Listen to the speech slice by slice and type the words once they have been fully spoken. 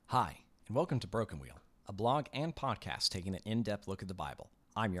Hi, and welcome to Broken Wheel, a blog and podcast taking an in-depth look at the Bible.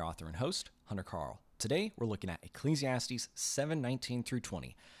 I'm your author and host, Hunter Carl. Today, we're looking at Ecclesiastes 7:19 through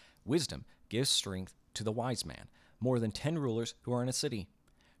 20. Wisdom gives strength to the wise man, more than 10 rulers who are in a city.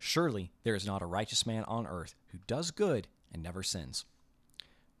 Surely there is not a righteous man on earth who does good and never sins.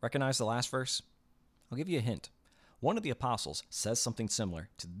 Recognize the last verse? I'll give you a hint. One of the apostles says something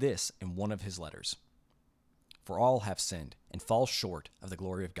similar to this in one of his letters. For all have sinned and fall short of the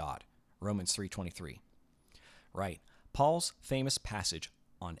glory of God. Romans 3:23. Right. Paul's famous passage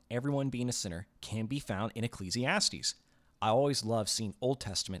on everyone being a sinner can be found in Ecclesiastes. I always love seeing Old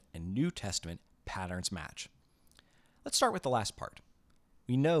Testament and New Testament patterns match. Let's start with the last part.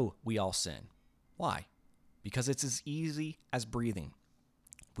 We know we all sin. Why? Because it's as easy as breathing.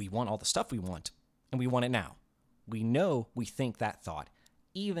 We want all the stuff we want, and we want it now. We know we think that thought,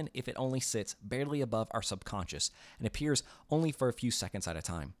 even if it only sits barely above our subconscious and appears only for a few seconds at a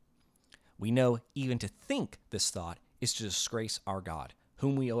time. We know even to think this thought is to disgrace our God,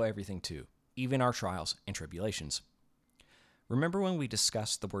 whom we owe everything to, even our trials and tribulations. Remember when we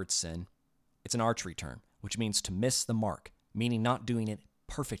discussed the word sin? It's an archery term, which means to miss the mark, meaning not doing it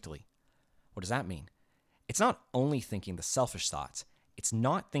perfectly. What does that mean? It's not only thinking the selfish thoughts, it's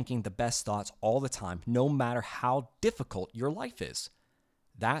not thinking the best thoughts all the time, no matter how difficult your life is.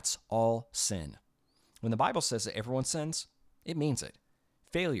 That's all sin. When the Bible says that everyone sins, it means it.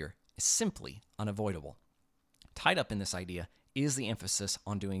 Failure is simply unavoidable. Tied up in this idea is the emphasis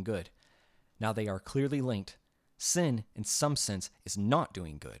on doing good. Now they are clearly linked. Sin, in some sense, is not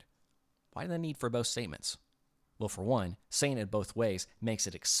doing good. Why the need for both statements? Well, for one, saying it both ways makes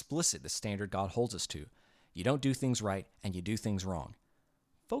it explicit the standard God holds us to. You don't do things right and you do things wrong.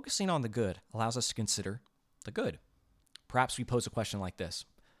 Focusing on the good allows us to consider the good. Perhaps we pose a question like this.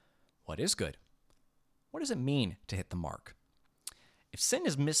 What is good? What does it mean to hit the mark? If sin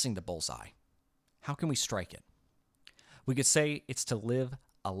is missing the bullseye, how can we strike it? We could say it's to live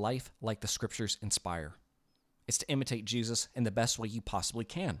a life like the scriptures inspire. It's to imitate Jesus in the best way you possibly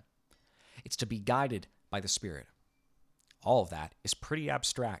can. It's to be guided by the Spirit. All of that is pretty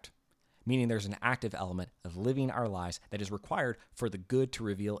abstract, meaning there's an active element of living our lives that is required for the good to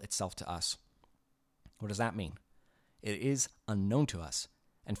reveal itself to us. What does that mean? It is unknown to us.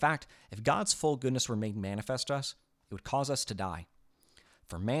 In fact, if God's full goodness were made manifest to us, it would cause us to die.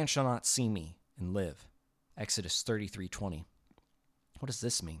 For man shall not see me and live. Exodus 33:20. What does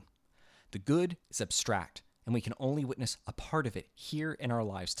this mean? The good is abstract, and we can only witness a part of it here in our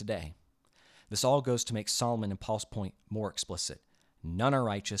lives today. This all goes to make Solomon and Paul's point more explicit. None are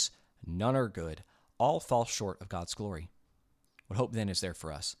righteous, none are good, all fall short of God's glory. What hope then is there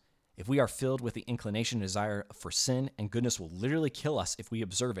for us? If we are filled with the inclination and desire for sin and goodness will literally kill us if we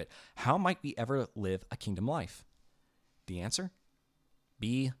observe it, how might we ever live a kingdom life? The answer?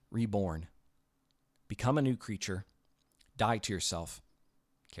 Be reborn. Become a new creature. Die to yourself.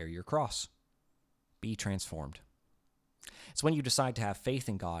 Carry your cross. Be transformed. It's when you decide to have faith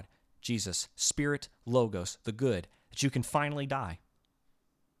in God, Jesus, Spirit, Logos, the good, that you can finally die.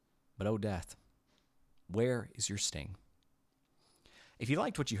 But oh death, where is your sting? If you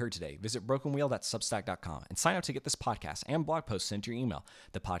liked what you heard today, visit brokenwheel.substack.com and sign up to get this podcast and blog posts sent to your email.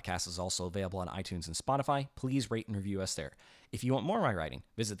 The podcast is also available on iTunes and Spotify. Please rate and review us there. If you want more of my writing,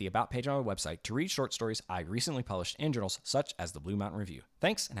 visit the About page on our website to read short stories I recently published in journals such as the Blue Mountain Review.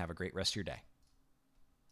 Thanks, and have a great rest of your day.